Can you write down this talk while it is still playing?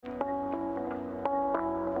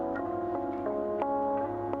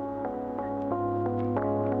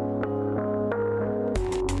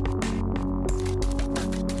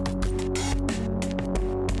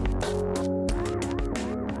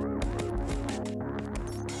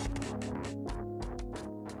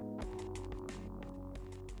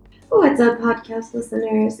What's up, podcast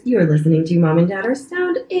listeners? You are listening to Mom and Dad Are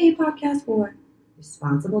Stoned, a podcast for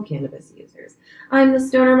responsible cannabis users. I'm the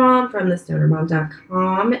Stoner Mom from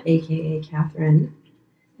thestonermom.com, aka Catherine,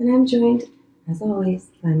 and I'm joined, as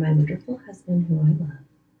always, by my wonderful husband, who I love,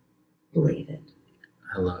 Blavid.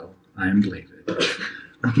 Hello, I'm Blavid.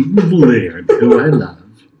 Blavid, who I love,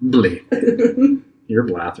 Blavid. You're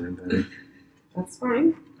Blathern, then. That's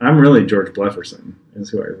fine. I'm really George Blefferson, is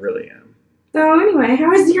who I really am. So anyway, how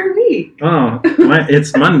was your week? Oh,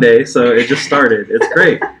 it's Monday, so it just started. It's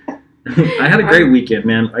great. I had a great weekend,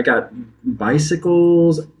 man. I got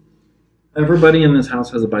bicycles. Everybody in this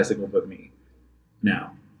house has a bicycle but me.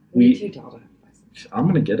 Now, Me too, don't have a bicycle. I'm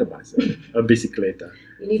going to get a bicycle. A bicicleta.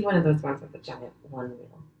 You need one of those ones with the giant one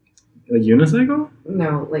wheel. A unicycle?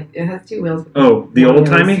 No, like it has two wheels. Oh, the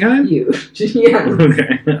old-timey kind? Huge. Yeah.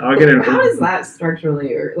 Okay, I'll get it. How does that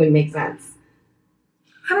structurally make sense?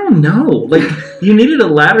 I don't know. Like, you needed a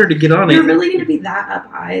ladder to get on it. You're really going to be that up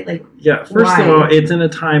high? Yeah, first of all, it's in a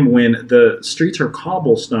time when the streets are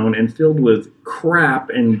cobblestone and filled with crap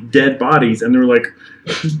and dead bodies, and they're like,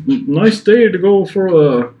 nice day to go for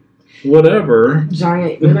a whatever.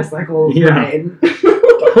 Giant unicycle ride.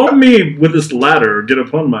 Help me with this ladder, get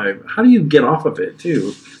upon my... How do you get off of it,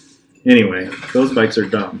 too? Anyway, those bikes are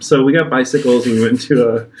dumb. So we got bicycles. We went to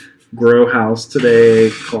a grow house today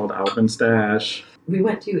called Alpenstash. We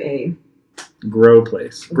went to a grow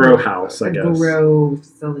house, I guess. A grow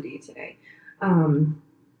facility today. And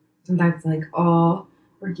that's like all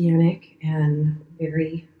organic and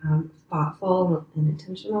very thoughtful and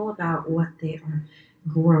intentional about what they are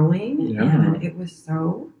growing. Yeah. And it was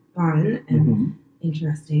so fun and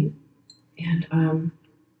interesting. And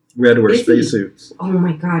Red spacesuits. Oh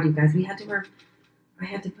my god, you guys, I had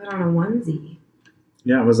to put on a onesie.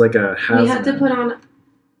 Yeah, it was like a hazmat. We had to put on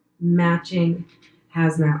matching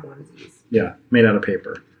hazmat onesies. Yeah, made out of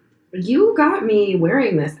paper. You got me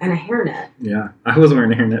wearing this and a hairnet. Yeah, I was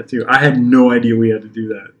wearing a hairnet too. I had no idea we had to do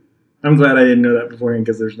that. I'm glad I didn't know that beforehand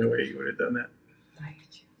because there's no way you would have done that.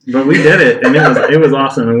 But we did it, and it was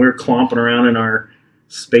awesome, and we were clomping around in our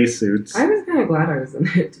spacesuits. I was kind of glad I was in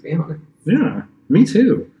it, to be honest. Yeah, me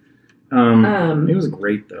too. It was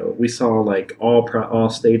great though. We saw like all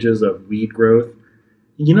stages of weed growth.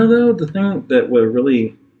 You know though, the thing that would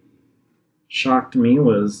really shocked me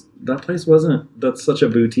was that place that's such a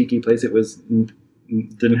boutique-y place. It was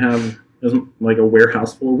like a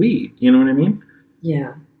warehouse full of weed. You know what I mean?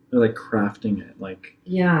 Yeah. They're like crafting it, like,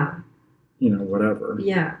 yeah, whatever.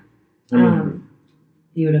 Yeah.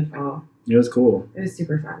 Beautiful. It was cool. It was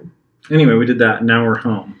super fun. Anyway, we did that. Now we're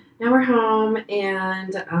home.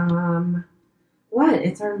 And what?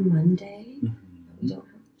 It's our Monday. We don't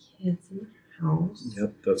have kids in the house.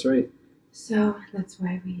 Yep, that's right. So that's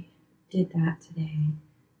why we did that today.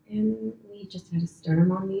 And we just had a Stoner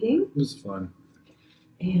Mom meeting. It was fun.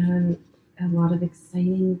 And a lot of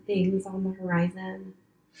exciting things on the horizon.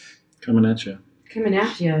 Coming at you.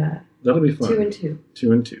 That'll be fun. 2 and 2.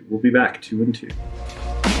 2 and 2. We'll be back 2 and 2.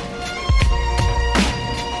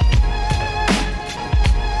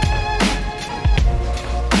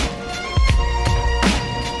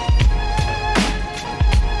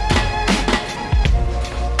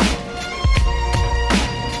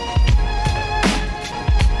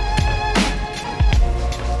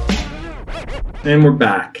 And we're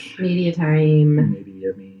back. Media time.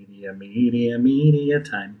 Media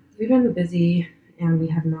time. We've been busy and we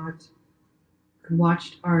have not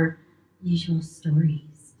watched our usual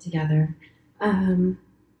stories together. I'm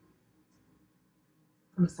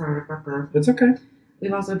sorry about that. It's okay.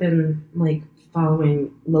 We've also been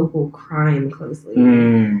following local crime closely.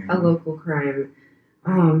 A local crime.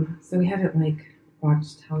 So we haven't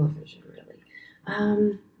watched television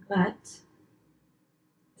really. But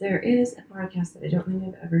there is a podcast that I don't think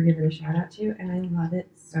I've ever given a shout out to, and I love it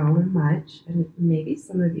so much, and maybe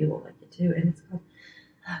some of you will like it too, and it's called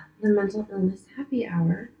The Mental Illness Happy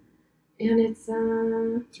Hour, and it's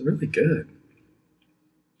really good.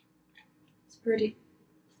 It's pretty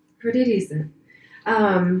decent. I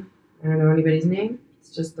don't know anybody's name. It's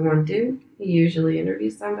just the one dude. He usually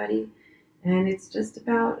interviews somebody, and it's just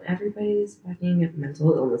about everybody's fucking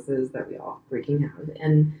mental illnesses that we all freaking have,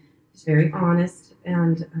 and he's very honest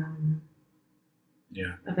and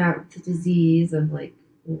about the disease of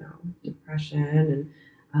depression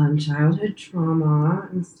and childhood trauma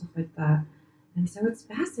and stuff like that. And so it's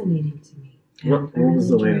fascinating to me. What was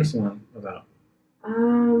the latest one about?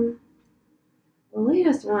 The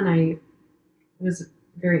latest one I was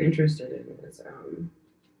very interested in was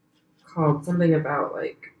called something about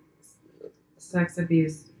sex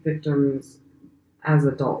abuse victims as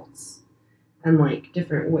adults and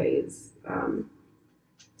different ways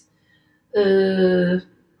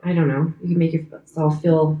I don't know. You can make yourself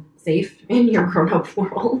feel safe in your grown-up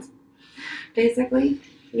world, basically.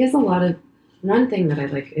 He has a lot of. One thing that I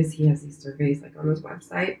like is he has these surveys like on his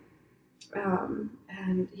website,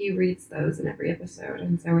 and he reads those in every episode,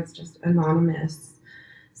 and so it's just anonymous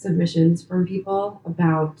submissions from people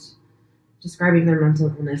about describing their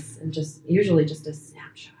mental illness, and just usually just a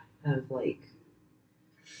snapshot of like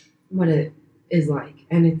what it is like,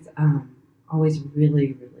 and it's always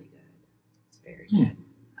really, really good. It's very good.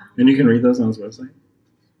 And you can read those on his website?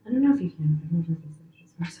 I don't know if you can. I don't know if it's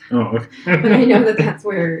his website. Oh, okay. But I know that that's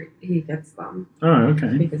where he gets them. Oh,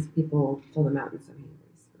 okay. Because people fill them out, and so he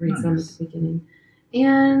reads them at the beginning.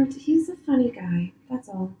 And he's a funny guy. That's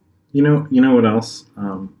all. You know what else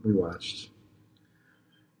we watched?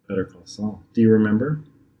 Better Call Saul. Do you remember?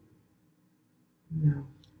 No.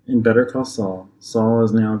 In Better Call Saul, Saul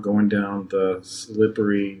is now going down the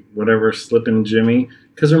slippery, whatever, slipping Jimmy.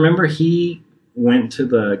 Because remember, he went to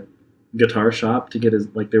the guitar shop to get his,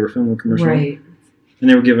 like, they were filming a commercial. Right. And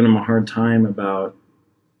they were giving him a hard time about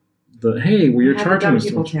hey, you're charging us. The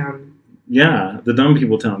Dumb People Town. Yeah, the Dumb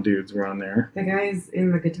People Town dudes were on there. The guys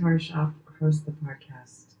in the guitar shop host the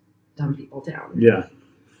podcast Dumb People Town. Yeah.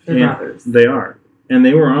 They're brothers. They are. And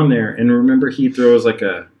they were on there, and remember he throws like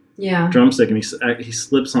a drumstick, and he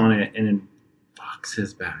slips on it, and it fucks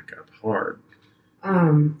his back up hard.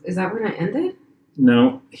 Is that when it ended?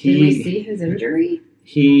 No. Did we see his injury?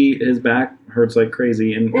 His back hurts like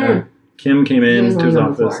crazy, and Kim came in to his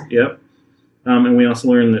office. Yep. And we also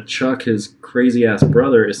learned that Chuck, his crazy-ass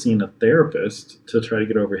brother, is seeing a therapist to try to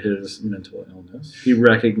get over his mental illness. He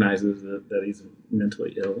recognizes that he's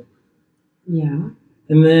mentally ill. Yeah.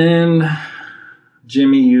 And then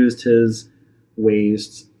Jimmy used his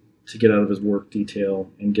ways to get out of his work detail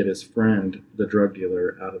and get his friend, the drug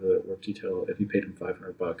dealer, out of the work detail if he paid him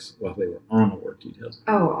 $500 while they were on the work detail.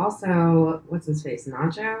 Oh, also, what's his face?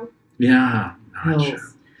 Nacho? Yeah, Nacho.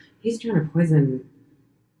 Pills. He's trying to poison...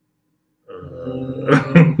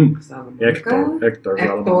 Hector.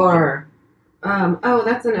 Oh,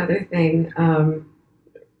 that's another thing.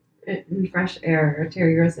 In Fresh Air,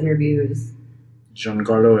 Terry Gross interviews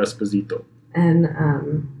Giancarlo Esposito. And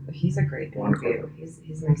he's a great interview.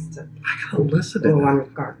 He's nice to... I gotta listen to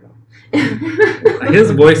that.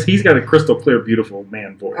 His voice, he's got a crystal clear, beautiful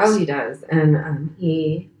man voice. Oh, he does. And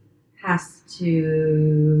he has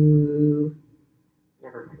to...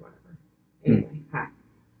 Never mind, whatever. Anyway, hi.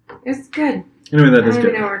 It's good. Anyway, that is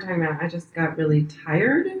good. I don't even know what we're talking about. I just got really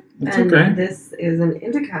tired. It's and okay. This is an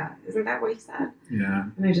indica. Isn't that what he said? Yeah.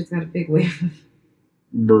 And I just got a big wave of...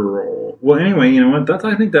 Burl. Well, anyway, you know what?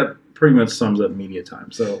 I think that pretty much sums up media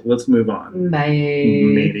time. So let's move on. Bye.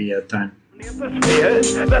 Media time. The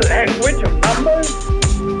language of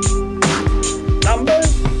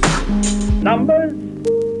numbers.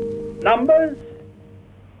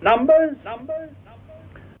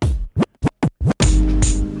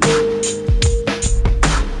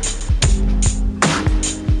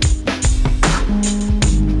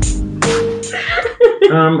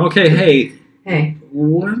 Okay, hey. Hey.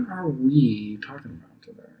 What are we talking about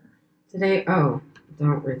today? Today,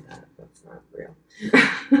 don't read that. That's not real.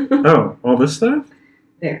 Oh, all this stuff?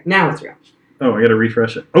 There, now it's real. Oh, I gotta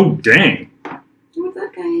refresh it. Oh, dang. What's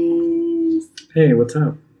up, guys? Hey, what's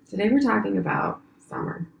up? Today we're talking about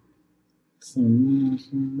summer.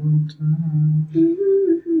 Summertime.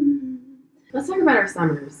 Let's talk about our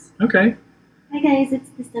summers. Okay. Hi guys, it's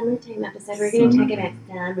the summertime episode. We're going to talk about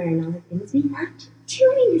summer and all the things we love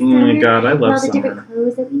doing this summer. Oh my god, I love all the summer. different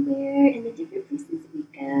clothes that we wear and the different places that we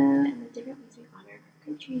go and the different ways we honor our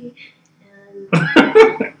country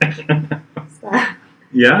and stuff.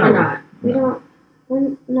 Yeah. We're not. We're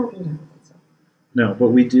not going to talk about that stuff. No, but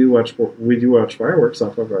we do watch fireworks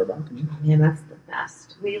off of our balcony. Oh, man, that's the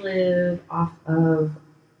best. We live off of...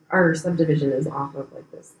 Our subdivision is off of like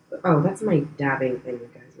this. Oh, that's my dabbing thing, you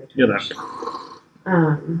guys. Yeah, that.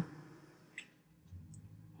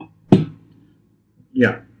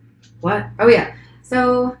 Yeah. What? Oh, yeah.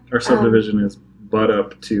 So our subdivision is butts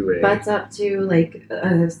up to like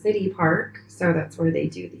a city park. So that's where they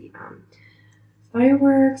do the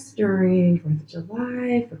fireworks during 4th of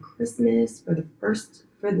July, for Christmas, for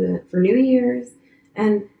New Year's,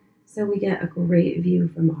 and so we get a great view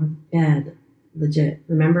from our bed. Legit.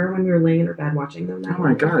 Remember when we were laying in our bed watching them? Oh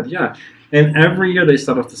my god, yeah. And every year they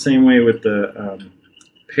start off the same way with the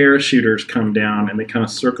parachuters come down and they kind of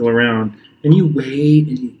circle around and you wait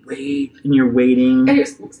and you wait and you're waiting. And you're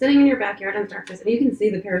sitting in your backyard in the darkness and you can see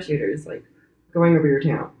the parachuters like going over your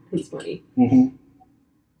town. It's funny. Mm-hmm.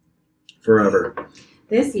 Forever.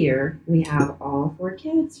 This year we have all 4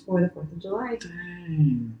 kids for the 4th of July.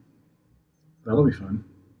 Dang. That'll be fun.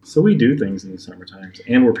 So we do things in the summer times,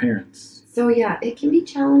 and we're parents. So yeah, it can be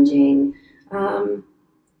challenging,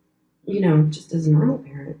 just as a normal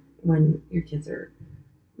parent when your kids are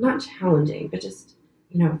not challenging, but just,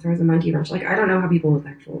 throws a monkey wrench. Like, I don't know how people with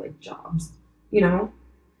actual, like, jobs, do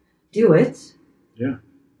it. Yeah.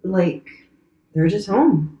 Like, they're just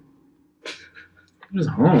home. They're just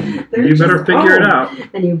home. They're You better just figure it home. out.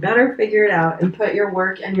 And you better figure it out and put your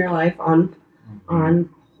work and your life on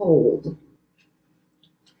hold.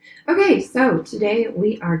 Okay, so today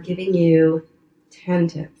we are giving you 10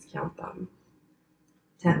 tips. Count them.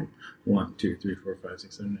 10. 1, 2, 3, 4, 5,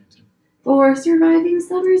 6, 7, 8, 10. For surviving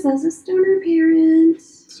summers as a stoner parent.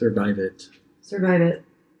 Survive it. Survive it.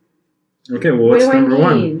 Okay, well, what's What do I number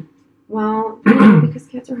mean? 1? Well, because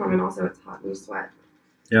kids are home and also it's hot and you sweat.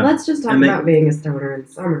 Yeah. Let's just talk about being a stoner in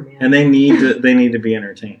summer, man. And they need to be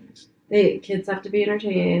entertained. Kids have to be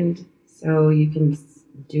entertained so you can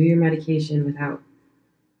do your medication without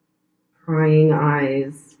prying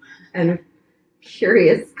eyes and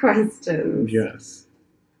curious questions. Yes.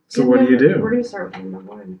 So what do you do? We're going to start with number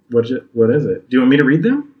 1. What is it? Do you want me to read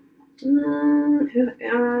them?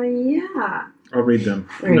 Yeah. I'll read them.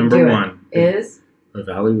 Right, Number 1 is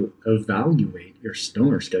evaluate your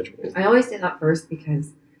stoner schedule. I always say that first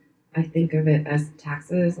because I think of it as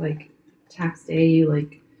taxes. Like tax day, you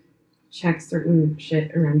like check certain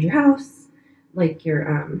shit around your house, like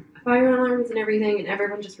your fire alarms and everything, and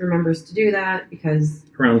everyone just remembers to do that because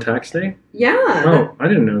Around tax day? yeah. Oh, I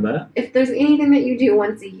didn't know that. If there's anything that you do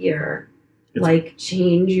once a year, like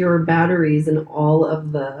change your batteries in all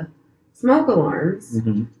of the smoke alarms,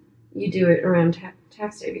 Mm-hmm. you do it around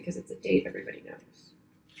tax day because it's a date everybody knows.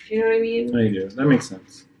 Do you know what I mean? I do. That makes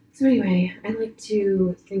sense. So anyway, I like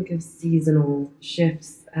to think of seasonal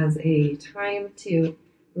shifts as a time to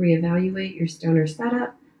reevaluate your stoner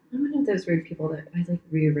setup. I'm one of those weird people that I like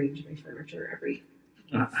rearrange my furniture every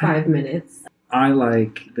 5 minutes. I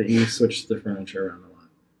like that you switch the furniture around a lot.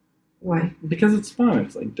 Why? Because it's fun.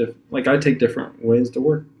 It's like I take different ways to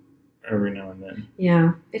work every now and then.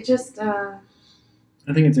 Yeah, it just. I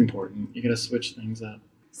think it's important. You gotta switch things up.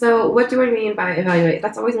 So what do I mean by evaluate?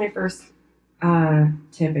 That's always my first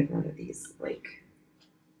tip in one of these like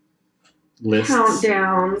Lists.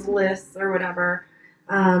 countdowns, lists, or whatever.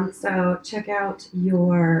 So check out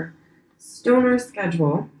your stoner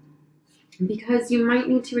schedule because you might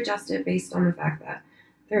need to adjust it based on the fact that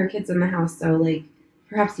there are kids in the house. So like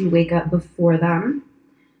perhaps you wake up before them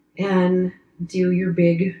and do your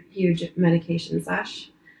big, huge medication sesh.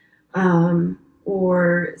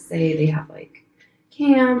 Or say they have like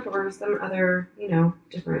camp or some other,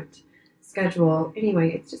 different schedule.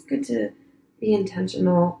 Anyway, it's just good to be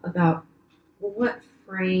intentional about what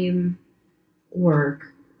frame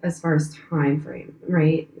work as far as time frame,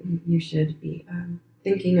 right? You should be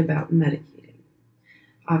thinking about medicating.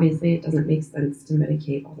 Obviously, it doesn't make sense to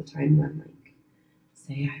medicate all the time when, like,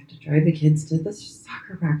 say I have to drive the kids to the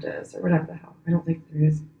soccer practice or whatever the hell. I don't think there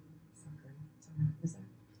is soccer. Is there?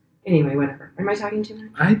 Anyway, whatever. Am I talking too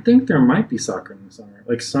much? I think there might be soccer in the summer,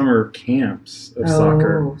 like summer camps of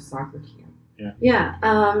soccer. Oh, soccer camp. Yeah. Yeah.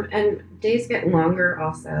 And days get longer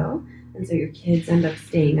also, and so your kids end up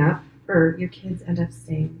staying up later,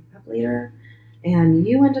 and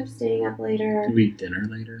you end up staying up later. You eat dinner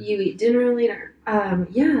later.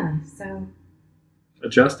 Yeah. So.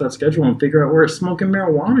 Adjust that schedule and figure out where smoking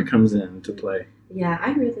marijuana comes into play. Yeah,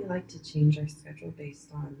 I really like to change our schedule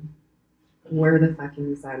based on where the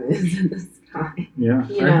fucking sun is in the sky. Yeah,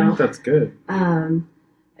 I think that's good. And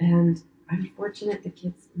I'm fortunate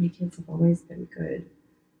my kids have always been good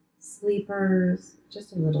sleepers,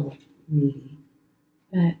 just a little needy.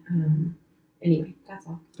 But anyway, that's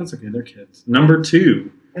all. That's okay, they're kids. Number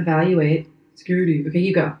 2. Evaluate security. Okay,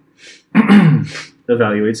 you go.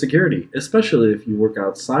 Evaluate security, especially if you work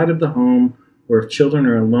outside of the home or if children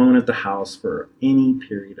are alone at the house for any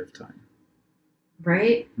period of time.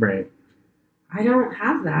 Right? Right. I don't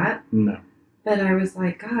have that. No. But I was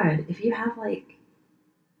like, God, if you have a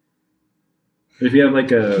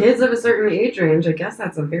kids of a certain age range, I guess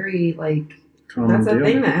that's a very common that's a deal.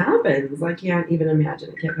 thing that happens. I can't even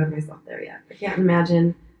imagine. I can't put myself there yet. I can't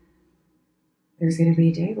imagine there's going to be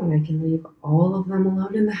a day when I can leave all of them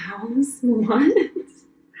alone in the house. What?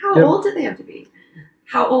 How old do they have to be?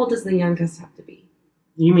 How old does the youngest have to be?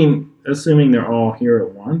 You mean assuming they're all here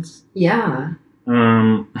at once? Yeah.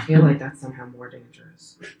 I feel like that's somehow more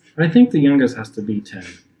dangerous. I think the youngest has to be 10.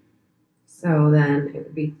 So then it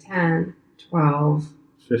would be 10, 12.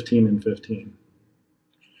 15 and 15.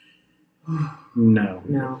 No.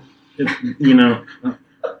 No.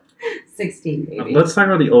 16 maybe. Let's talk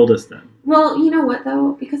about the oldest then. Well, you know what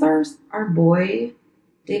though? Because our boy,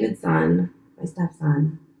 David's son, my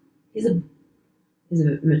stepson, he's a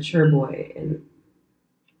mature boy and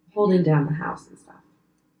holding down the house and stuff.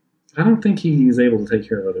 I don't think he's able to take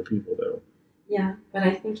care of other people, though. Yeah, but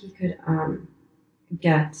I think he could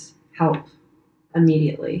get help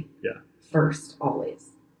immediately. Yeah. First,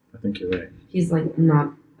 always. I think you're right. He's like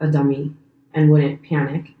not a dummy and wouldn't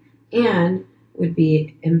panic and would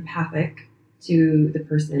be empathic to the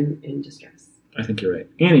person in distress. I think you're right.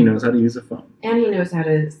 And he knows how to use a phone. And he knows how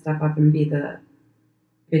to step up and be the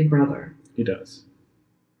big brother. He does.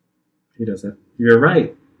 He does that. You're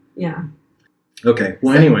right. Yeah. Okay.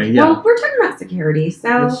 Well, anyway, yeah. Well, we're talking about security, so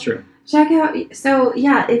That's true. check out. So,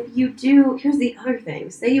 yeah, if you do, here's the other thing.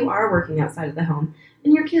 Say you are working outside of the home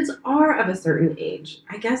and your kids are of a certain age.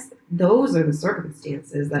 I guess those are the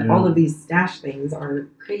circumstances that all of these stash things are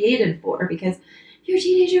created for, because your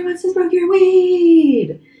teenager wants to smoke your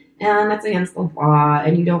weed. And that's against the law,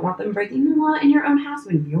 and you don't want them breaking the law in your own house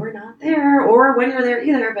when you're not there, or when you're there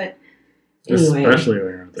either. But anyway, especially when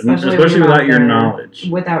you're not there. Especially without your knowledge.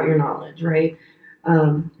 Without your knowledge, right?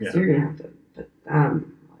 Yeah. So you're gonna have to put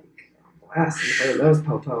glass in front of those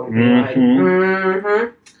popo.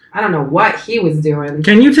 I don't know what he was doing.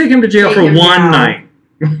 Can you take him to jail for one night?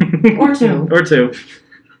 Or two. Or two.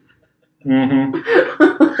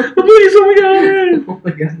 Please, oh my god! Oh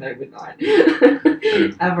my god, I would not.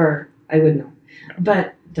 Ever. I would not.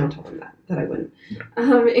 But don't tell him that I wouldn't. Yeah.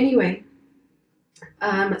 Anyway.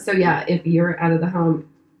 So yeah, if you're out of the home,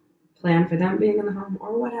 plan for them being in the home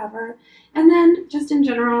or whatever. And then just in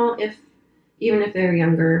general, even if they're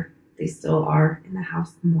younger, they still are in the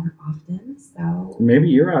house more often. So maybe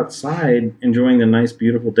you're outside enjoying the nice,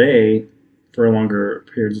 beautiful day for longer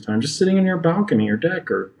periods of time, just sitting in your balcony or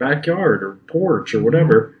deck or backyard or porch or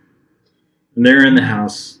whatever. And they're in the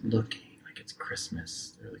house looking like it's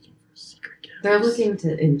Christmas. They're looking for secret gifts. They're looking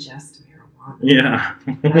to ingest marijuana. Yeah.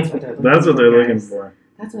 That's what they're looking That's what for, they're looking guys. for.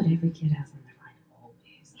 That's what every kid has on their mind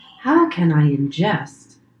always. How can I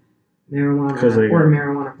ingest marijuana or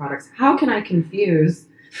marijuana products? How can I confuse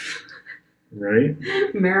right?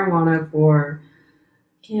 marijuana for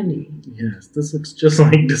candy? Yes, this looks just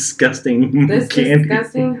like disgusting This candy.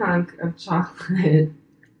 disgusting hunk of chocolate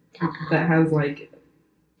that has like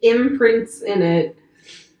imprints in it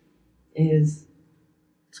is...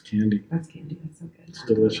 It's candy. That's candy. That's so good. It's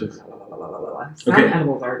delicious. Some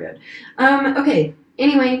edibles are good. Okay.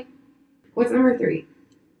 Anyway, what's number 3?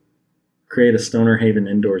 Create a stoner haven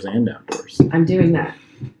indoors and outdoors. I'm doing that.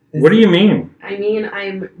 What do you mean? I mean,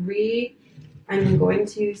 I'm going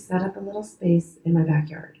to set up a little space in my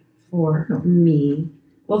backyard for me.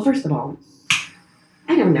 Well, first of all,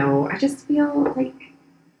 I don't know. I just feel like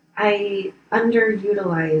I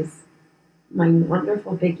underutilize my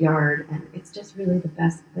wonderful big yard, and it's just really the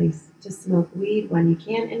best place to smoke weed when you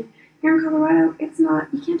can. And here in Colorado, it's not,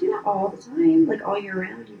 you can't do that all the time, like all year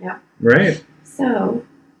round, you know? Right. So,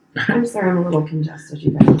 I'm sorry I'm a little congested,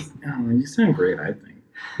 you guys. Oh, you sound great, I think.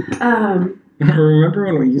 Remember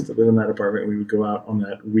when we used to live in that apartment, we would go out on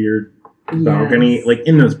that weird balcony, like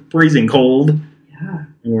in the freezing cold, yeah,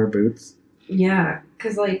 and wear boots? Yeah,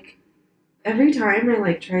 because like every time I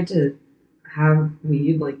like tried to have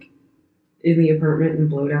weed like in the apartment and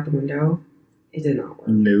blow it out the window, it did not work.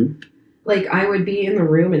 Nope. Like I would be in the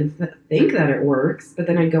room and think that it works, but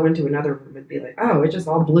then I'd go into another room and be like, oh, it just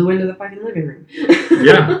all blew into the fucking living room.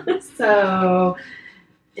 Yeah. So,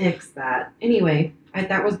 nix that. Anyway,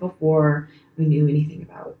 that was before we knew anything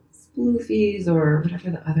about sploofies or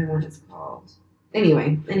whatever the other one is called.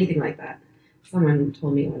 Anyway, anything like that. Someone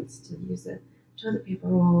told me once to use a toilet paper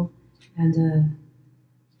roll and a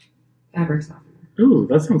fabric softener. Ooh,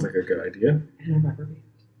 that sounds like a good idea. And a rubber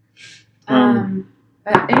band.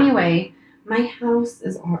 But anyway, my house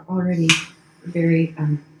is already very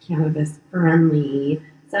cannabis friendly,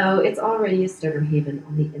 so it's already a stoner haven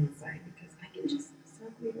on the inside because I can just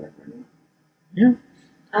smoke weed wherever I want. Yeah.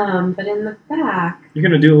 But in the back, you're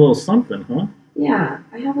gonna do a little something, huh? Yeah,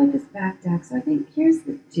 I have like this back deck. So I think here's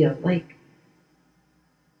the deal: like,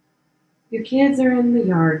 your kids are in the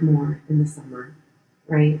yard more in the summer,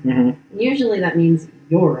 right? Mm-hmm. Usually that means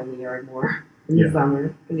you're in the yard more in the summer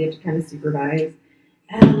because you have to kind of supervise.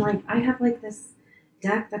 And like, I have like this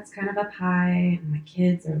deck that's kind of up high, and my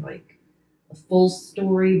kids are like a full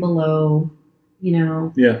story below, you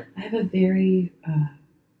know? Yeah. I have a very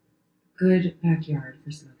good backyard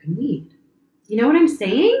for smoking weed. You know what I'm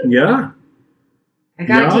saying? Yeah. I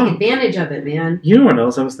gotta take advantage of it, man. You know what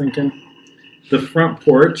else I was thinking? The front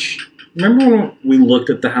porch. Remember when we looked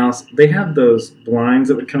at the house? They had those blinds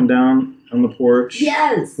that would come down on the porch.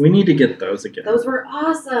 Yes. We need to get those again. Those were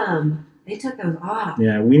awesome. They took those off.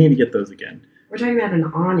 Yeah, we need to get those again. We're talking about an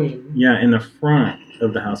awning. Yeah, in the front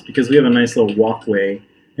of the house because we have a nice little walkway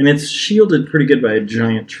And it's shielded pretty good by a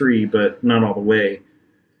giant tree, but not all the way.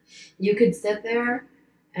 You could sit there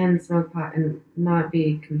and smoke pot and not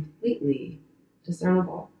be completely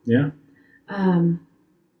discernible. Yeah.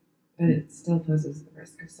 But it still poses the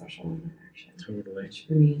risk of social interaction. Totally. Which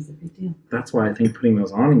for me is a big deal. That's why I think putting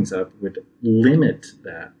those awnings up would limit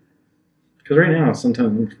that. Because right now, sometimes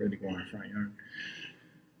I'm afraid to go in our front yard.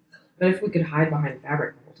 But if we could hide behind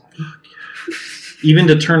fabric the whole time. Even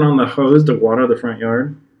to turn on the hose to water the front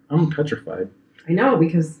yard, I'm petrified. I know,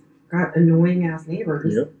 because I've got annoying ass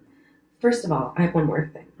neighbors. Yep. First of all, I have one more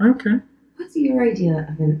thing. Okay. What's your idea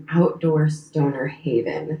of an outdoor stoner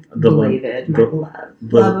haven? Belavid, my love.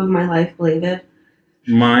 Love of my life, Belavid.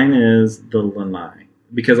 Mine is the lanai.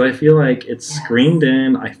 Because I feel like it's screened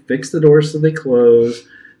in. I fix the doors so they close.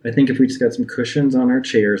 I think if we just got some cushions on our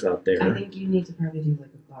chairs out there. I think you need to probably do like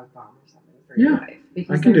a bug bomb or something for your life.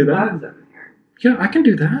 Because I can do that. Bugs in there. Yeah, I can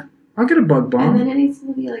do that. I'll get a bug bomb. And then it needs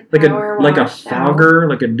to be like a fogger,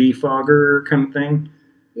 like a defogger kind of thing.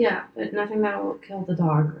 Yeah, but nothing that will kill the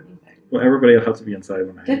dog or anything. Well, everybody will have to be inside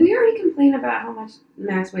when I. Did we already complain about how much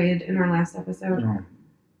Max weighed in our last episode? No.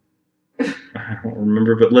 I don't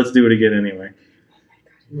remember, but let's do it again anyway. Oh my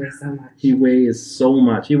god, he weighs so much. He weighs so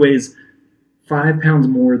much. He weighs 5 pounds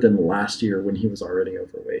more than last year when he was already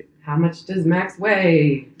overweight. How much does Max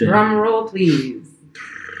weigh? Drum roll, please.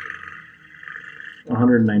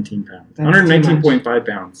 119 pounds. That's 119.5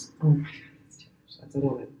 pounds. Oh my god, that's too much. That's a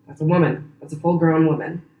woman. That's a woman. That's a full-grown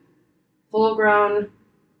woman. Full-grown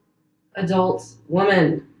adult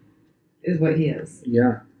woman is what he is.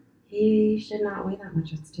 Yeah. He should not weigh that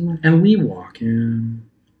much. It's too much. And we walk him.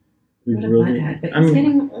 What a butthead. But he's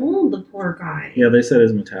getting old, the poor guy. Yeah, they said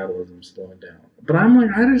his metabolism's slowing down. But I'm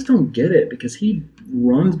like, I just don't get it because he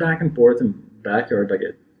runs back and forth in backyard like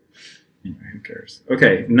it. Anyway, who cares?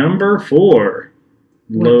 Okay, number 4.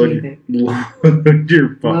 Load your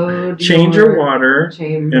bong. Change your water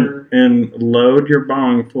chamber and load your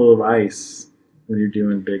bong full of ice when you're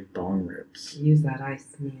doing big bong rips. Use that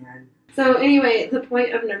ice, man. So anyway, the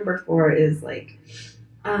point of number 4 is like,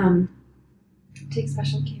 take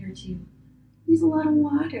special care to use a lot of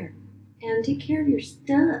water and take care of your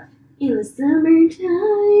stuff in the summertime.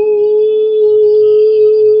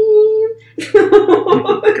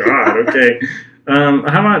 Oh, God, okay. How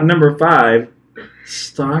about number 5?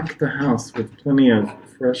 Stock the house with plenty of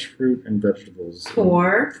fresh fruit and vegetables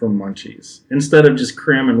for munchies. Instead of just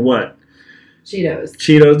cramming what?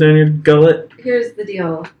 Cheetos down your gullet? Here's the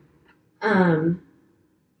deal.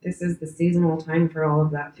 This is the seasonal time for all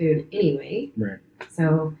of that food anyway. Right.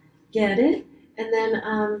 So get it. And then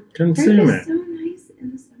consume fruit it. is so nice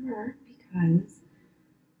in the summer because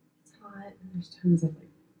it's hot and there's tons of like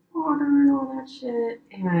water and all that shit.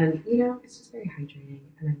 And you know, it's just very hydrating.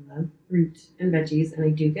 And I love fruit and veggies. And I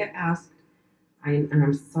do get asked, and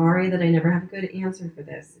I'm sorry that I never have a good answer for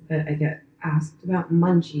this, but I get asked about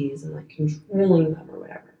munchies and like controlling them or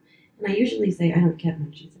whatever. And I usually say I don't get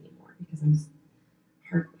munchies anymore because I'm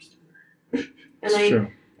hardcore stoner.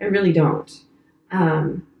 And I really don't.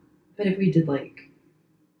 But if we did like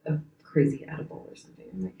a crazy edible or something,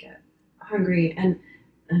 I might get hungry. And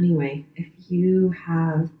anyway, if you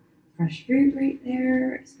have fresh fruit right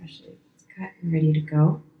there, especially if it's cut and ready to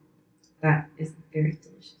go, that is a very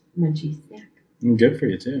delicious munchy snack. And good for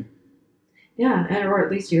you too. Yeah, and or at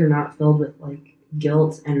least you're not filled with like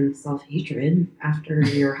guilt and self-hatred after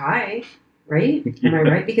you're high, right? Am I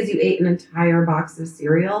right? Because you ate an entire box of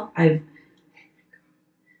cereal.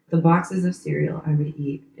 The boxes of cereal I would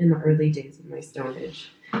eat in the early days of my stonage.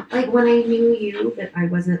 Like when I knew you, but I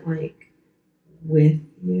wasn't like with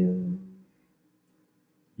you.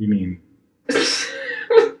 You mean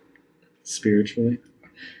spiritually?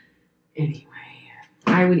 Anyway,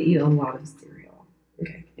 I would eat a lot of cereal.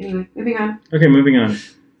 Okay, anyway, moving on. Okay, moving on.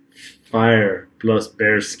 Fire plus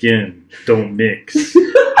bare skin don't mix.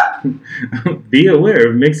 Be aware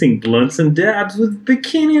of mixing blunts and dabs with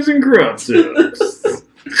bikinis and crop tops.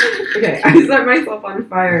 Okay, I set myself on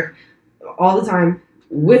fire all the time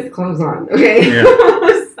with clothes on. Okay, yeah.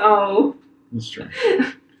 So that's true.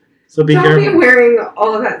 So be don't careful. Be wearing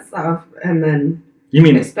all of that stuff and then you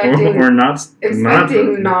mean expecting not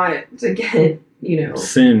to get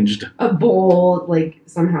singed, a bowl like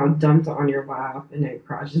somehow dumped on your lap and your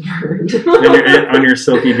crotch is burned on your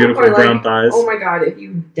silky beautiful brown thighs. Oh my god! If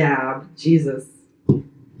you dab, Jesus.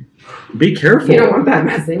 Be careful. You don't want that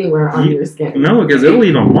mess anywhere on your skin. No, because it'll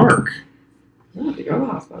leave a mark. You'll have to go to the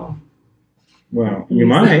hospital. Well, you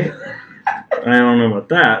might. I don't know about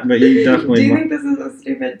that, but you definitely. Do you think this is a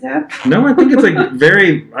stupid tip? No, I think it's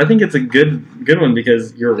a good one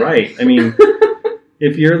because you're right. I mean,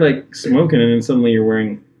 if you're like smoking and then suddenly you're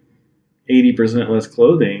wearing 80% less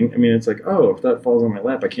clothing. I mean, it's like, oh, if that falls on my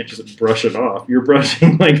lap, I can't just brush it off. You're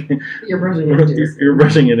brushing You're brushing it into your you're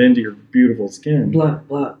brushing it into your beautiful skin.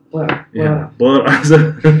 blood. Yeah, blood.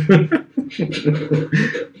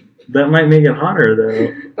 That might make it hotter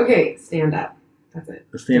though. Okay, stand up. That's it.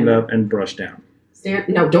 Stand up and brush down.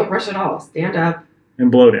 No, don't brush at all. Stand up. And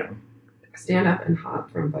blow down. Stand up and hop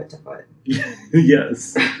from foot to foot.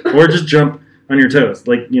 Yes. Or just jump on your toes,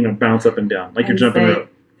 like, bounce up and down, like And you're jumping say, rope.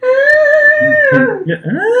 Yeah.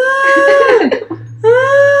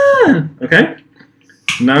 Okay.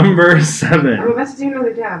 Number 7. I'm about to do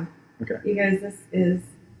another dab. Okay. You guys, this is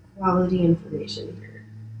quality information here.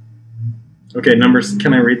 Okay,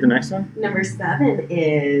 can I read the next one? Number 7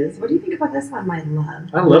 is, what do you think about this one, my love?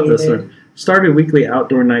 I love this one. Start a weekly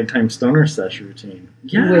outdoor nighttime stoner sesh routine.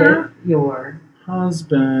 Yeah. With your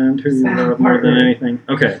husband, who you spouse, love more than partner. anything.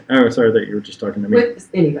 Okay. Oh, sorry that you were just talking to me. With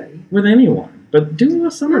anybody. With anyone. But do it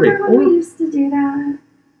with somebody. Remember when we used to do that?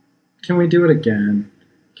 Can we do it again?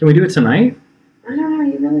 Can we do it tonight? I don't know.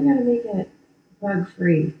 You really got to make it bug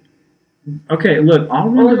free. Okay, look, I'll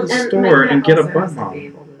run to the store and get a bug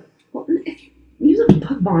bomb. Well, if you use a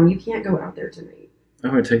bug bomb, you can't go out there tonight.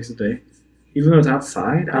 Oh, it takes a day? Even though it's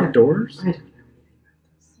outside? Outdoors? I don't know anything about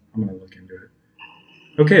this. I'm going to look into it.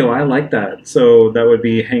 Okay, well, I like that. So that would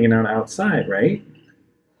be hanging out outside, right?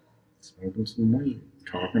 Smoking some weed.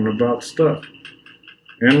 Talking about stuff.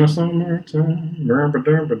 In the summertime.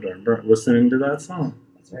 Listening to that song.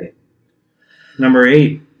 That's right. Number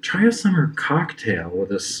 8. Try a summer cocktail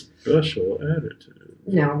with a special attitude.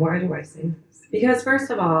 Now, why do I say this? Because,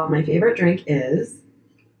 first of all, my favorite drink is...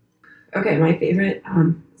 Okay, my favorite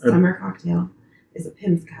summer cocktail is a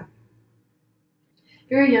Pimm's Cup.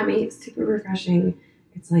 Very yummy, super refreshing.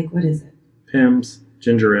 It's like, what is it? Pimm's,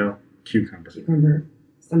 ginger ale, Cucumber,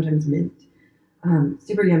 sometimes mint.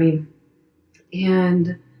 Super yummy.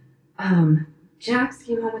 And Jax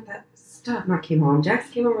came home with that stuff. Not came home. Jax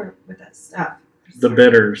came over with that stuff. The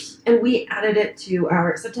bitters. And we added it to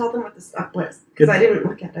our... So tell them what the stuff was. Because I didn't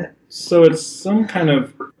look at it. So it's some kind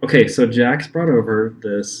of... Okay, so Jax brought over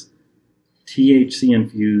this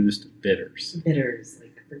THC-infused bitters. Bitters,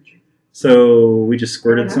 like fruit drink. So we just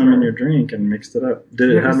squirted some in your drink and mixed it up. Did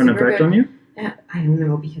it have an effect on you? I don't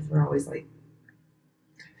know, because we're always like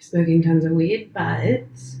smoking tons of weed, but...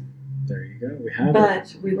 There you go. We have it.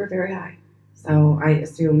 But we were very high. So I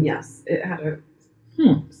assume, yes, it had a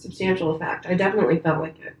substantial effect. I definitely felt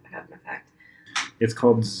like it had an effect. It's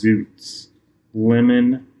called Zoots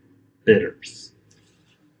Lemon Bitters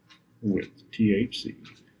with THC.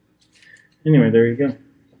 Anyway, there you go.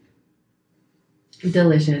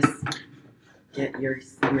 Delicious. Get your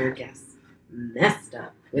summer guests messed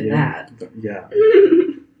up with that. Yeah.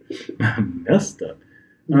 Messed up.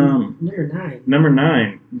 Number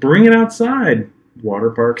 9. Bring it outside. Water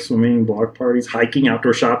parks, swimming, block parties, hiking,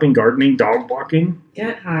 outdoor shopping, gardening, dog walking.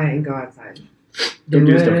 Get high and go outside. Go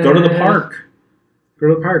do stuff. Go to the park. Go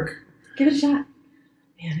to the park. Give it a shot.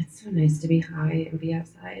 Man, it's so nice to be high and be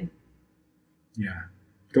outside. Yeah.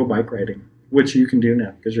 Go bike riding, which you can do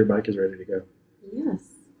now because your bike is ready to go. Yes.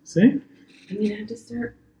 See? I mean, I had to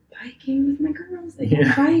start biking with my girls. They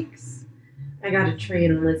have bikes. I got to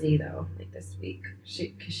train Lizzie, though, like this week.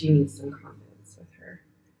 Because she needs some confidence with her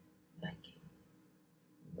biking.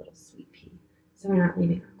 Little sweet pea. So we're not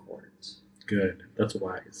leaving our court. Good. That's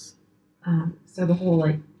wise. So the whole,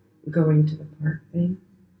 like, going to the park thing,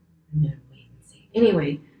 I'm going to wait and see.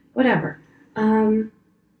 Anyway, whatever.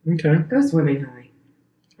 Okay. Go swimming high.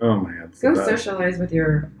 Oh, my God. Go socialize with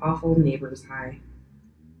your awful neighbors high.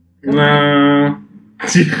 No.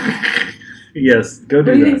 Yes, go do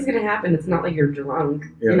that. What do you think is going to happen? It's not like you're drunk.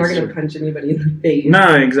 Yeah, you're not going to punch anybody in the face.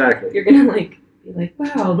 No, exactly. You're going to, like, be like,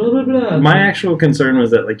 wow, blah, blah, blah. My actual concern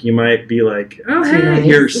was that, like, you might be like, oh, Too hey, nice.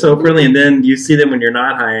 you're so friendly, and then you see them when you're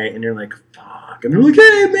not high, and you're like, fuck. And they're like,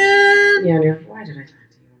 hey, man. Yeah, and you're like, why did I talk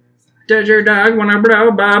to you when I was high? Does your dog want to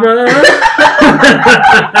blow, Baba?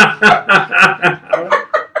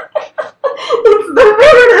 It's the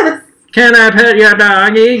weirdest. Can I pet your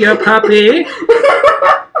doggy, your puppy?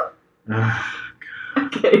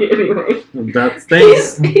 Okay, anyway. That's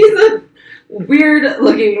thanks. He's a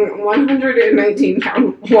weird-looking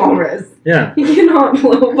 119-pound walrus. Yeah. He cannot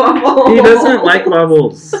blow bubbles. He doesn't like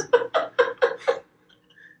bubbles.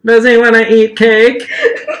 Does he want to eat cake?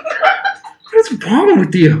 What's wrong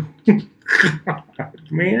with you?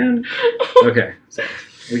 Man. Okay, so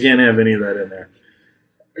we can't have any of that in there.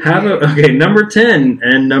 Number 10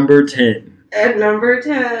 and number 10. At number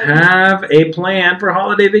 10. Have a plan for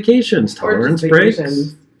holiday vacations, tolerance breaks.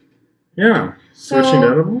 Vacations. Yeah. Switching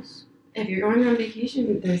edibles. If you're going on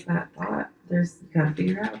vacation, there's that thought. You got to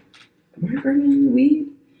figure out, am I bringing weed?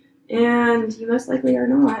 and you most likely are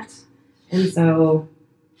not. And so,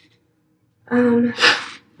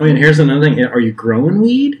 here's another thing. Are you growing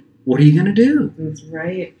weed? What are you going to do? That's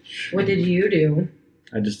right. What did you do?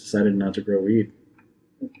 I just decided not to grow weed.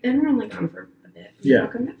 And we're only gone for a bit. Yeah.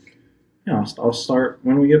 Welcome back. Yeah, I'll start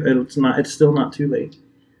when we get. It's still not too late.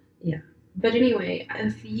 Yeah. But anyway,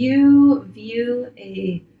 if you view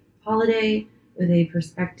a holiday with a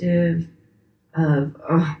perspective of,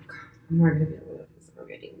 oh God, I'm not gonna be able to start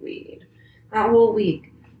getting weed that whole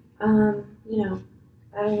week,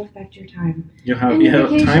 that'll affect your time.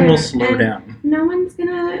 Time will slow down. No one's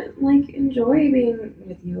gonna enjoy being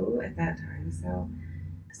with you at that time.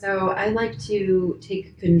 So I like to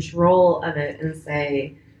take control of it and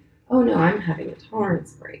say, oh no, I'm having a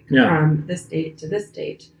tolerance break from this date to this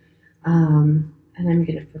date. And I'm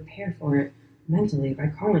going to prepare for it mentally by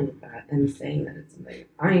calling it that and saying that it's something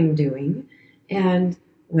I'm doing. And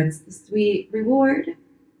what's the sweet reward?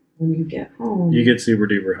 When you get home, you get super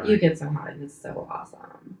duper high. You get so high, and it's so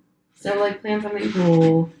awesome. So plan something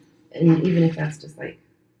cool, and even if that's just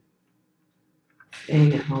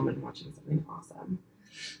staying at home and watching something awesome,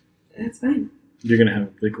 that's fine. You're going to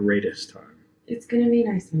have the greatest time. It's going to be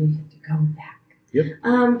nice when you get to go back. Yep.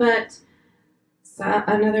 But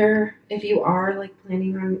if you are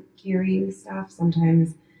planning on carrying stuff,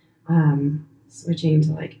 sometimes switching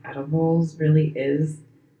to edibles really is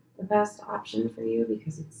the best option for you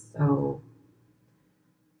because it's so,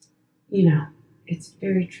 it's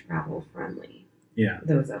very travel friendly. Yeah.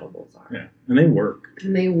 Those edibles are. Yeah. And they work.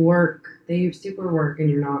 They super work, and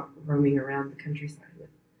you're not roaming around the countryside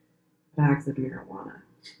with bags of marijuana.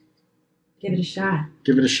 Give it a shot.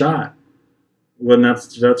 Give it a shot. When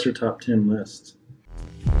that's your top 10 list.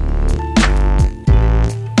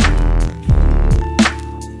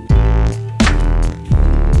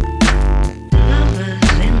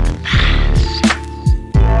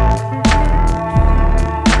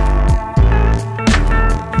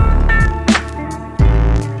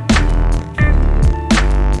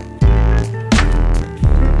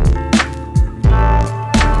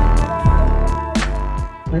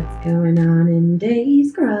 What's going on in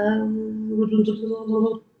Days Grow?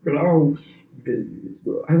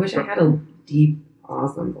 I wish I had a deep,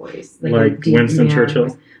 awesome voice. Like Winston Churchill?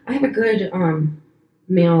 Voice. I have a good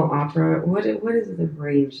male opera. What is the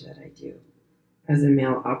range that I do as a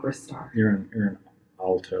male opera star? You're an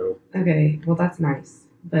alto. Okay, well that's nice.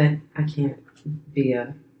 But I can't be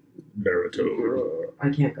a baritone. I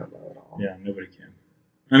can't go low at all. Yeah, nobody can.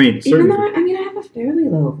 I mean, even though I have a fairly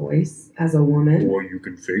low voice as a woman. Well, you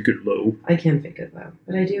can fake it low. I can fake it low,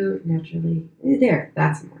 but I do naturally. There,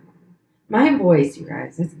 that's more normal. My voice, you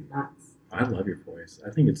guys, is nuts. I love your voice.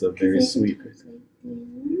 I think it's a very sweet voice.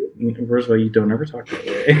 First of all, you don't ever talk that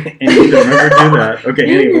way, and you don't ever do that. Okay,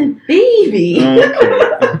 anyway. Baby.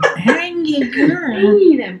 Okay. Hang you,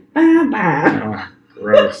 girl. Bye-bye. Oh,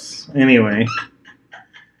 gross. Anyway.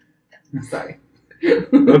 Sorry.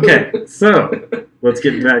 Okay, so let's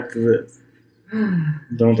get back to this.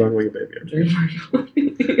 Don't talk like a baby.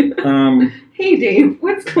 Hey, Dave,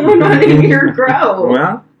 what's going on in your grow?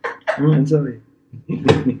 Well, I'm gonna tell you.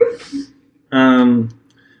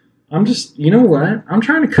 I'm just, you know what? I'm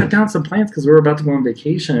trying to cut down some plants because we're about to go on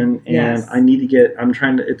vacation, and I need to get.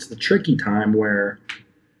 It's the tricky time where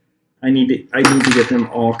I need to get them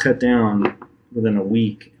all cut down within a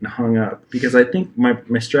week and hung up because I think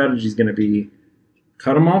my strategy is going to be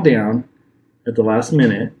cut them all down at the last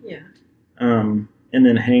minute. Yeah. And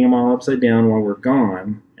then hang them all upside down while we're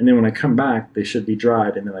gone, and then when I come back, they should be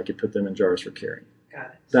dried, and then I could put them in jars for carrying. Got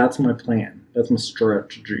it. That's my plan. That's my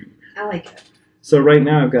strategy. I like it. So right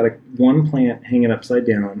now I've got one plant hanging upside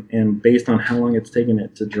down, and based on how long it's taken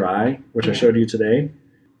it to dry, which I showed you today,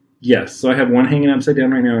 yes. So I have one hanging upside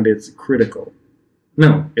down right now, and it's critical.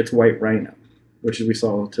 No, it's white rhino, which we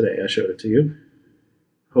saw today. I showed it to you.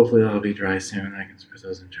 Hopefully that'll be dry soon. I can put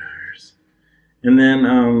those in jars. And then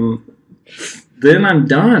I'm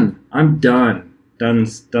done. I'm done.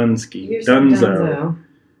 Dunzo. Dunzo.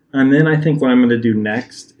 And then I think what I'm going to do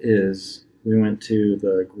next is we went to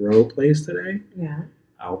the grow place today. Yeah.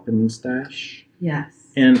 Alpenstash. Yes.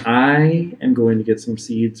 And I am going to get some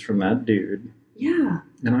seeds from that dude. Yeah.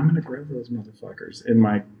 And I'm going to grow those motherfuckers in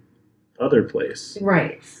my other place.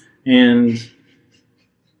 Right. And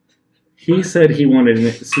he said he wanted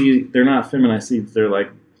to see, they're not feminized seeds, they're like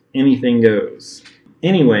anything goes.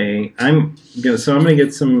 Anyway, I'm gonna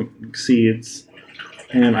get some seeds,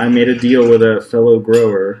 and I made a deal with a fellow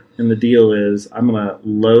grower, and the deal is I'm gonna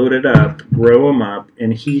load it up, grow them up,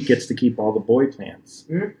 and he gets to keep all the boy plants.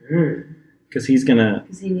 Because he needs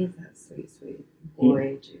that sweet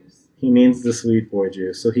boy juice. He needs the sweet boy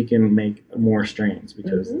juice so he can make more strains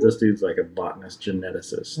because this dude's like a botanist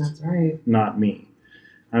geneticist. That's right. Not me.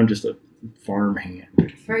 I'm just a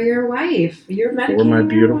farmhand. For your wife. You're medicating For my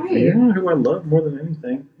beautiful, your wife. who I love more than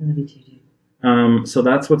anything. I love you too, dude. So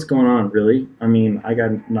that's what's going on, really. I mean, I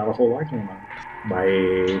got not a whole lot going on.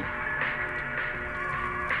 Bye.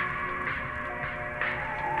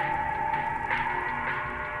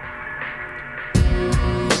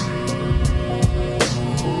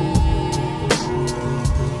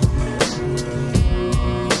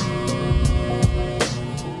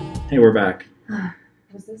 Hey, we're back.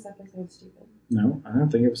 Was this episode stupid? No, I don't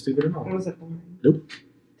think it was stupid at all. Or was it boring? Nope.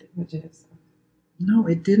 What did it suck? No,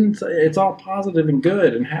 it didn't. It's all positive and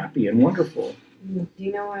good and happy and wonderful. Do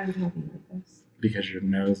you know why I'm talking like this? Because your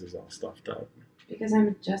nose is all stuffed up. Because I'm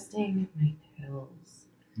adjusting my pills.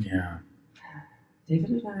 Yeah. David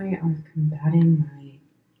and I are combating my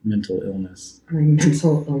Mental illness.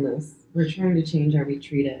 mental illness. We're trying to change how we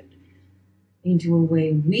treat it into a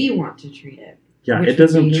way we want to treat it. Yeah, which it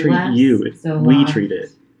doesn't would be treat less you. We Zoloft treat it.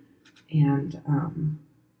 And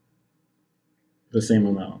The same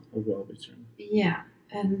amount of Wellbutrin. yeah,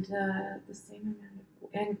 and the same amount of,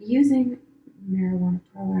 and using marijuana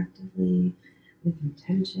proactively with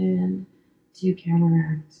intention to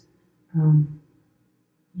counteract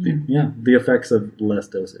Yeah, the effects of less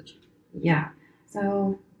dosage. Yeah.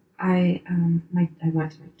 So I went to my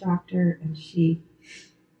doctor and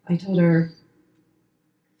I told her,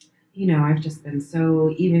 I've just been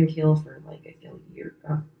so even keel for like I feel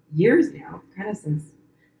years now, kind of since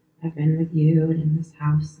I've been with you and in this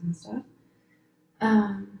house and stuff.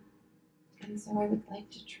 And so I would like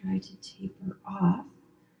to try to taper off,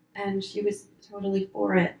 and she was totally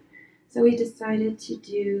for it. So we decided to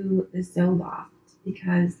do the Zoloft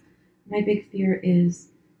because my big fear is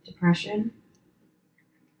depression.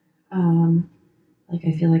 Like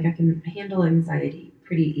I feel like I can handle anxiety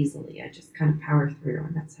pretty easily. I just kind of power through,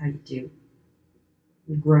 and that's how you do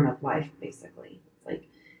grown-up life, basically. It's like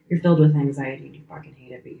you're filled with anxiety and you fucking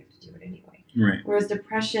hate it, but you have to do it anyway. Right. Whereas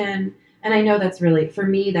depression, and I know that's really, for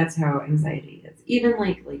me, that's how anxiety is. Even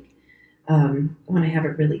like when I have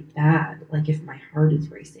it really bad, like if my heart is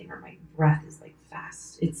racing or my breath is like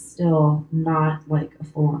fast, it's still not like a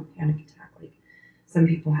full-on panic attack like some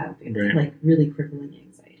people have, Right. like really crippling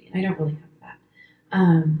anxiety. And I don't really have that.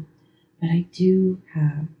 But I do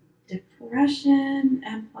have depression,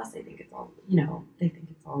 and plus I think it's all, they think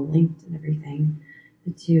it's all linked and everything,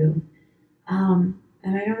 the two. And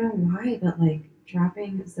I don't know why, but like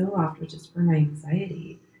dropping Zoloft, which is for my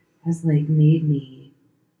anxiety, has like made me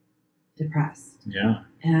depressed. Yeah.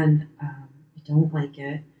 And I don't like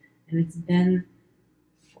it. And it's been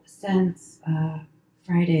since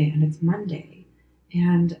Friday, and it's Monday.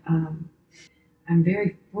 And I'm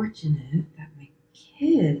very fortunate that my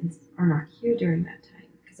kids are not here during that time,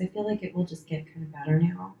 because I feel like it will just get kind of better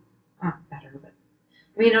now. Not better, but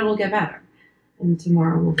I mean, it'll get better. And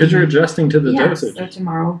tomorrow will be... Because you're adjusting to the yes, dosage. so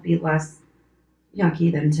tomorrow will be less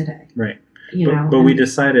yucky than today. Right. You know, but we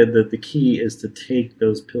decided that the key is to take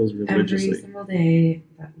those pills religiously. every single day,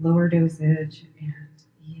 that lower dosage,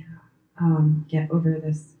 and get over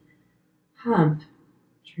this hump,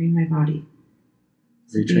 train my body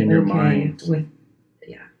to Retrain be your okay mind. with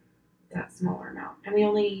that smaller amount. And we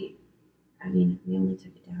only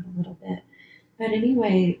took it down a little bit. But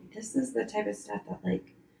anyway, this is the type of stuff that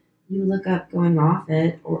like you look up going off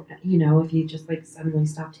it, or if you just like suddenly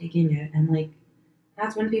stop taking it, and like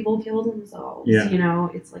that's when people kill themselves. Yeah.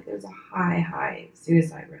 It's like there's a high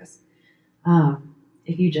suicide risk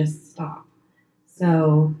if you just stop.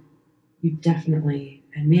 So you definitely,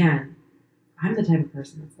 and man, I'm the type of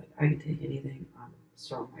person that's like, I can take anything. I'm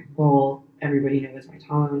strong my goal. Everybody knows my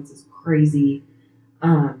tolerance is crazy.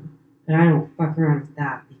 But I don't fuck around with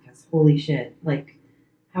that, because holy shit, like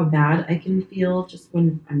how bad I can feel just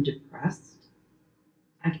when I'm depressed.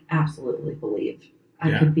 I absolutely believe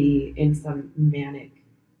I could be in some manic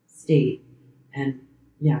state, and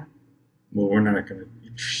Well, we're not gonna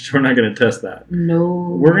test that.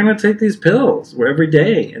 no, We're gonna take these pills every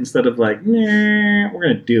day instead of like, nah, we're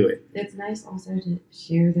gonna do it. It's nice also to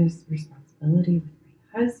share this responsibility with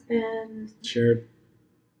my husband. Sure.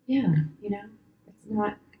 Yeah, it's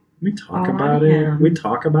not, We talk All about on it. him. We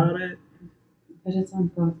talk about it. but it's on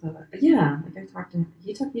both of us. Yeah, like I talked to him.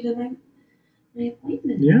 He took me to my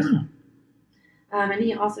appointment. Yeah. And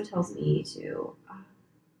he also tells me to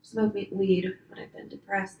smoke weed when I've been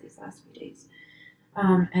depressed these last few days.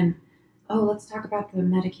 And let's talk about the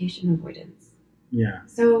medication avoidance. Yeah.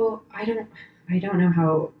 So I don't know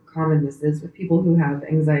how common this is with people who have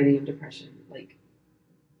anxiety and depression, like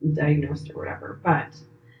diagnosed or whatever, but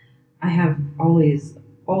I have always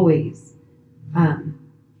always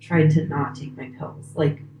tried to not take my pills,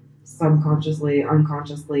 like subconsciously,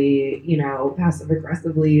 unconsciously, passive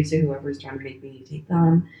aggressively to whoever's trying to make me take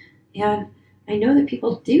them. And I know that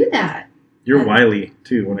people do that. You're wily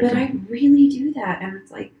too. But I really do that, and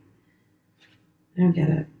it's like, I don't get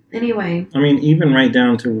it. Anyway. I mean, even right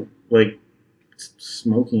down to like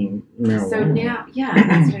smoking marijuana. So now,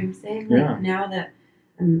 that's what I'm saying. Like, now that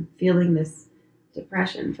I'm feeling this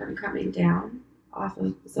depression from coming down off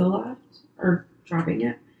of Zoloft or dropping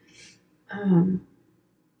it,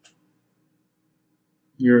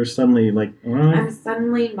 you're suddenly like, I'm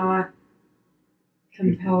suddenly not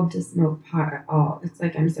compelled to smoke pot at all. It's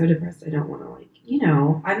like I'm so depressed I don't want to,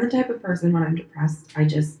 I'm the type of person when I'm depressed, I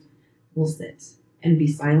just will sit and be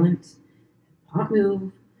silent, not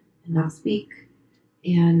move, and not speak,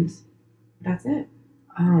 and that's it.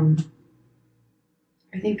 I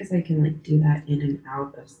think because I can do that in and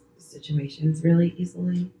out of situations really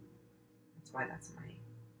easily. That's why that's my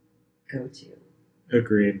go-to.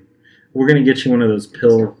 Agreed. We're gonna get you one of those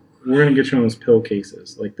pill. We're gonna get you one of those pill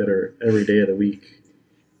cases that are every day of the week.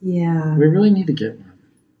 Yeah. We really need to get one.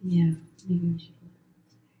 Yeah. Maybe we should.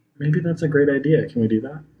 Maybe that's a great idea. Can we do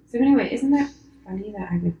that? So anyway, isn't that funny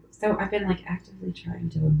that I've been actively trying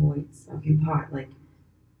to avoid smoking pot,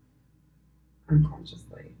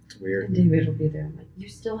 unconsciously. It's weird. And David will be there and you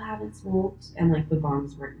still haven't smoked, and the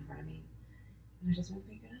bong's right in front of me. And I just won't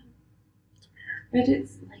pick it up. It's weird. But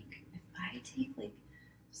it's if I take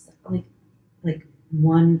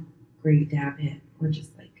one great dab hit, or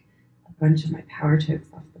just a bunch of my power tokes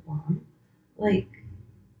off the bong,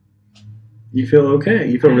 you feel okay.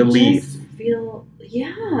 You feel relief. Just feel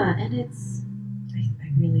and it's I like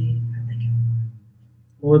it a lot.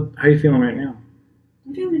 Well, how are you feeling right now?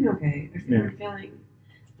 I'm feeling okay. I'm feeling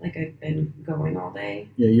like I've been going all day.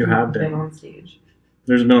 Yeah, you have been on stage.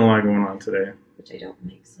 There's been a lot going on today. Which I don't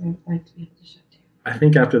like, so I'd like to be able to shut down. I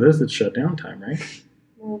think after this, it's shut down time, right?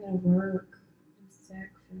 Well, no work. I'm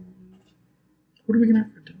sick. What are we gonna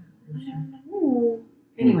have for dinner? I don't know.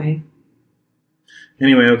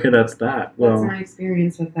 Anyway, okay, that's that. Well, that's my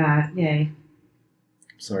experience with that. Yay.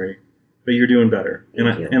 Sorry, but you're doing better,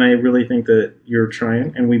 Thank you. And I really think that you're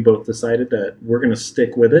trying, and we both decided that we're gonna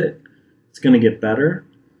stick with it. It's gonna get better,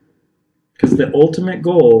 because the ultimate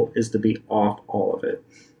goal is to be off all of it.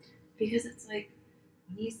 Because it's when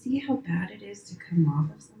you see how bad it is to come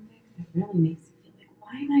off of something, it really makes you feel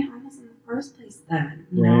why am I on this in the first place then?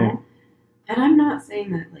 You know? And I'm not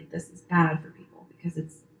saying that this is bad for people, because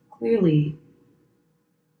it's clearly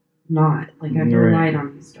not. I've relied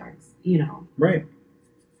on these drugs, Right.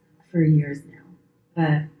 for years now.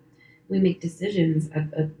 But we make decisions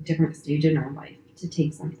at a different stage in our life to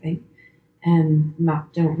take something, and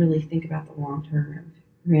don't really think about the long-term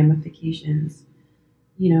ramifications.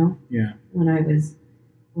 Yeah. When I was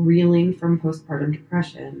reeling from postpartum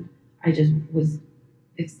depression, I just was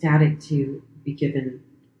ecstatic to be given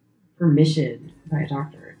permission by a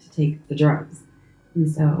doctor to take the drugs. And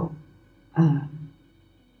so I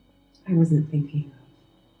wasn't thinking of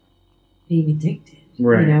being addicted.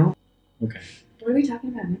 Right. Okay. What are we talking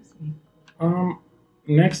about next week?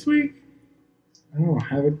 Next week? I don't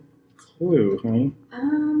have a clue, honey.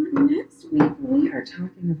 Next week we are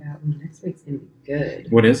talking about. Next week's gonna be good.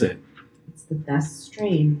 What is it? It's the best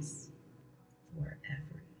strains for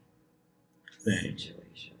every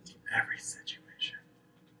situation. Every situation.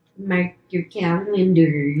 Mark your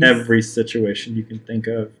calendars. Every situation you can think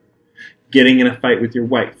of. Getting in a fight with your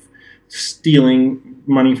wife. Stealing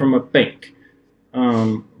money from a bank.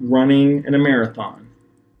 Running in a marathon.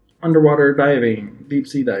 Underwater diving. Deep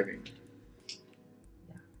sea diving.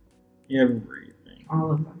 Everything.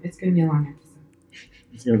 All of them. It's going to be a long episode.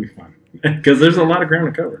 It's going to be fun. Because there's a lot of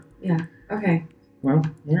ground to cover. Yeah. Okay. Well,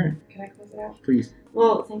 all right. Can I close it out? Please.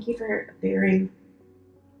 Well, thank you for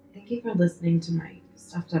Thank you for listening to my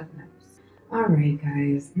stuffed up notes. Alright,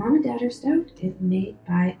 guys. Mom and Dad Are Stoked is made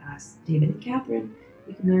by us, David and Catherine.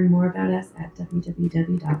 You can learn more about us at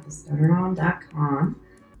www.thestonermom.com.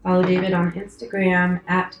 Follow David on Instagram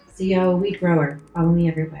at @COWeedGrower. Follow me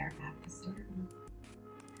everywhere at @thestonermom.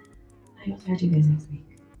 I will talk to you guys next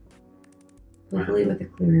week. Hopefully with the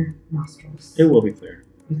clear nostrils. It will be clear.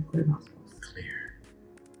 With clear nostrils. Clear.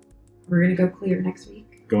 We're going to go clear next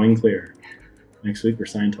week. Going clear. Next week we're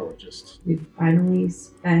Scientologists. We've finally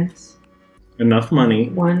spent enough money.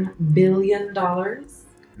 $1 billion.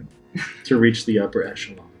 To reach the upper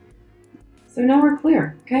echelon. So now we're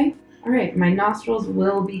clear, okay? Alright, my nostrils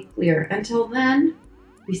will be clear. Until then,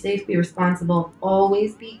 be safe, be responsible,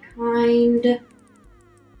 always be kind. And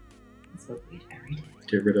smoke weed every day.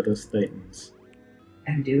 Get rid of those statins.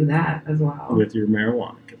 And do that as well. With your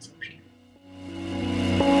marijuana consumption.